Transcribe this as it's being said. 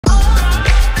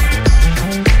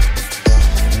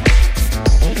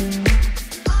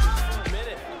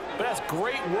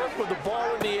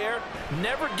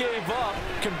never gave up,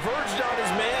 converged on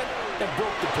his man, and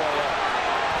broke the play up.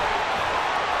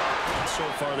 So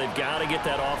far, they've got to get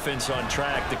that offense on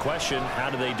track. The question, how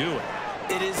do they do it?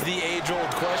 It is the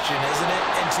age-old question, isn't it?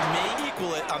 And to me,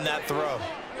 equal it on that throw.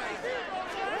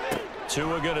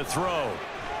 Tua going to throw.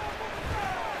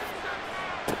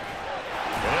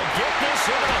 They'll get this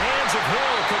into the hands of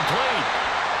Hill, complete.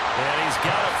 And he's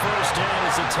got a first down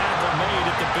as a tackle made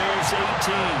at the Bears'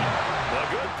 18. A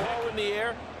good ball in the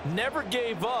air, never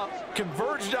gave up,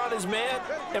 converged on his man,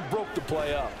 and broke the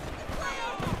play up.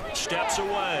 Steps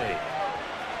away.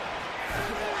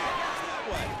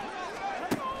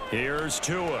 Here's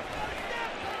Tua.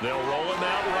 They'll roll him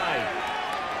out right.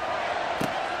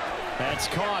 That's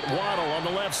caught. Waddle on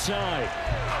the left side.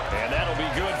 And that'll be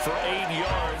good for 8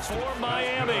 yards for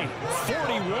Miami.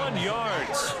 41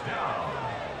 yards.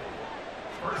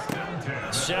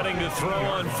 Setting to throw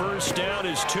on first down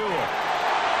is Tua.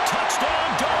 Touchdown,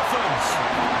 Dolphins.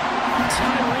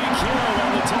 Tyreek Hill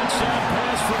on the touchdown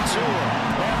pass from Tua.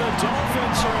 And the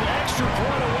Dolphins are an extra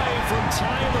point away from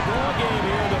tying the ball game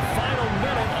here in the final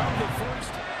minute of the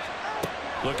first.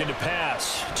 Looking to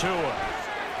pass. Tua.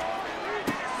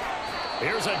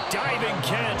 Here's a diving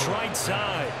catch right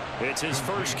side. It's his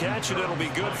first catch, and it'll be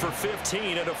good for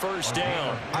 15 and a first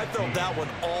down. I felt that one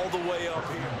all the way up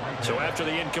here. So after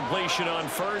the incompletion on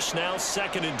first, now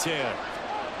 2nd and 10.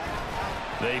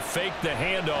 They fake the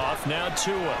handoff. Now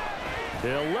Tua.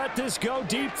 They'll let this go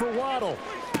deep for Waddle.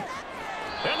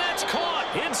 And that's caught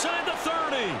inside the 30.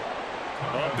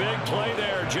 A big play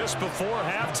there just before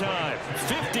halftime.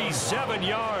 57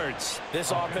 yards.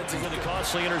 This offense is with a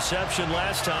costly interception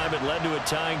last time. It led to a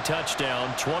tying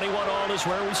touchdown. 21-all is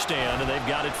where we stand, and they've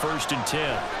got it 1st and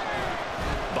 10.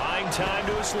 Buying time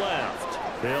to his left.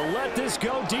 They'll let this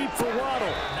go deep for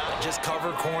Waddle. Not just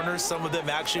cover corners. Some of them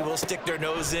actually will stick their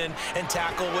nose in and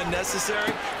tackle when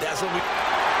necessary. That's what we...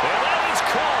 And that is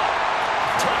caught.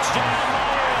 Touchdown,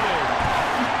 Miami.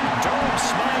 Durham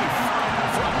Smythe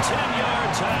from 10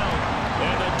 yards out.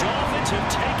 And the Dolphins have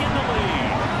taken the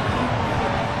lead.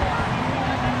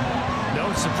 No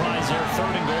surprise there.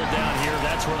 3rd and goal down here.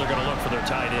 That's where they're going to look for their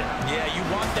tight end. Yeah, you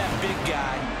want that big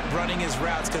guy running his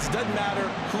routes because it doesn't matter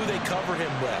who they cover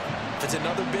him with. If it's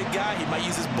another big guy, he might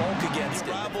use his bulk against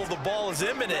it. The ball is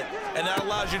imminent, and that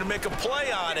allows you to make a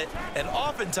play on it and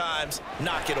oftentimes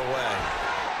knock it away.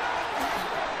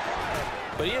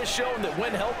 But he has shown that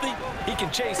when healthy, he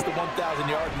can chase the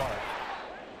 1,000-yard mark.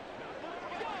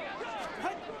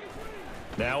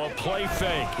 Now a play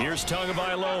fake. Here's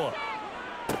Tagovailoa.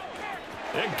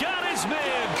 And got his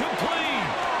man complete.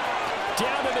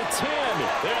 Down to the 10.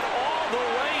 And all the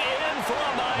way in for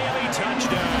a Miami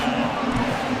touchdown.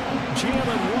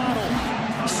 Jalen Waddle,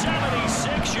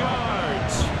 76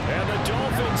 yards. And the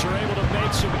Dolphins are able to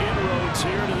make some inroads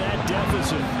here to that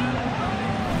deficit.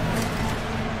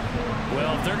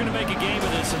 Well, if they're going to make a game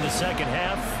of this in the second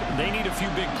half, they need a few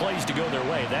big plays to go their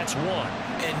way. That's one.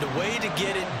 And the way to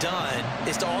get it done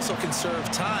is to also conserve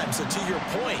time. So to your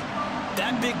point,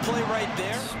 that big play right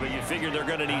there. But you figure they're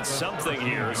going to need something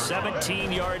here.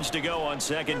 17 yards to go on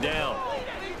 2nd down.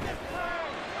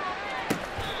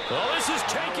 Oh, this is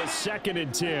taken. 2nd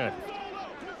and 10.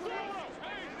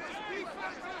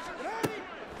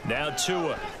 Now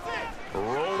Tua.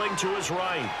 Rolling to his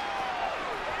right.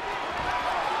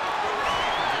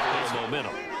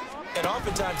 Momentum. And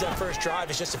oftentimes that first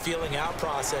drive is just a feeling out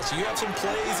process. You have some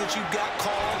plays that you've got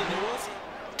called, and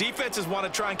defenses want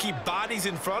to try and keep bodies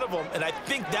in front of them, and I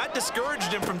think that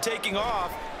discouraged him from taking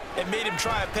off and made him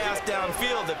try a pass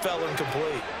downfield that fell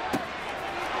incomplete.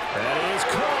 That is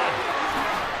caught.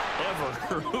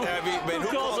 Who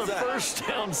calls a that? First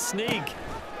down sneak?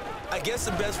 I guess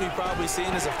the best we've probably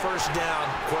seen is a first down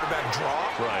quarterback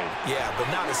draw. Right. Yeah, but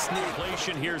not a sneak.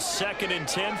 Completion here, 2nd and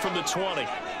 10 from the 20.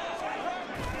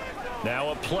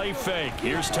 Now a play fake.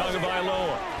 Here's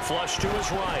Tagovailoa. Flush to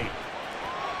his right.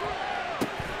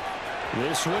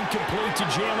 This one complete to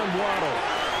Jalen Waddle.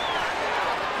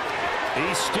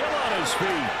 He's still on his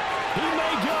feet. He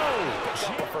may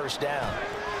go. First down.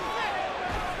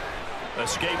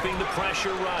 Escaping the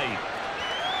pressure right.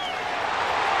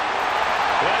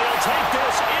 Well, he'll take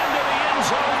this into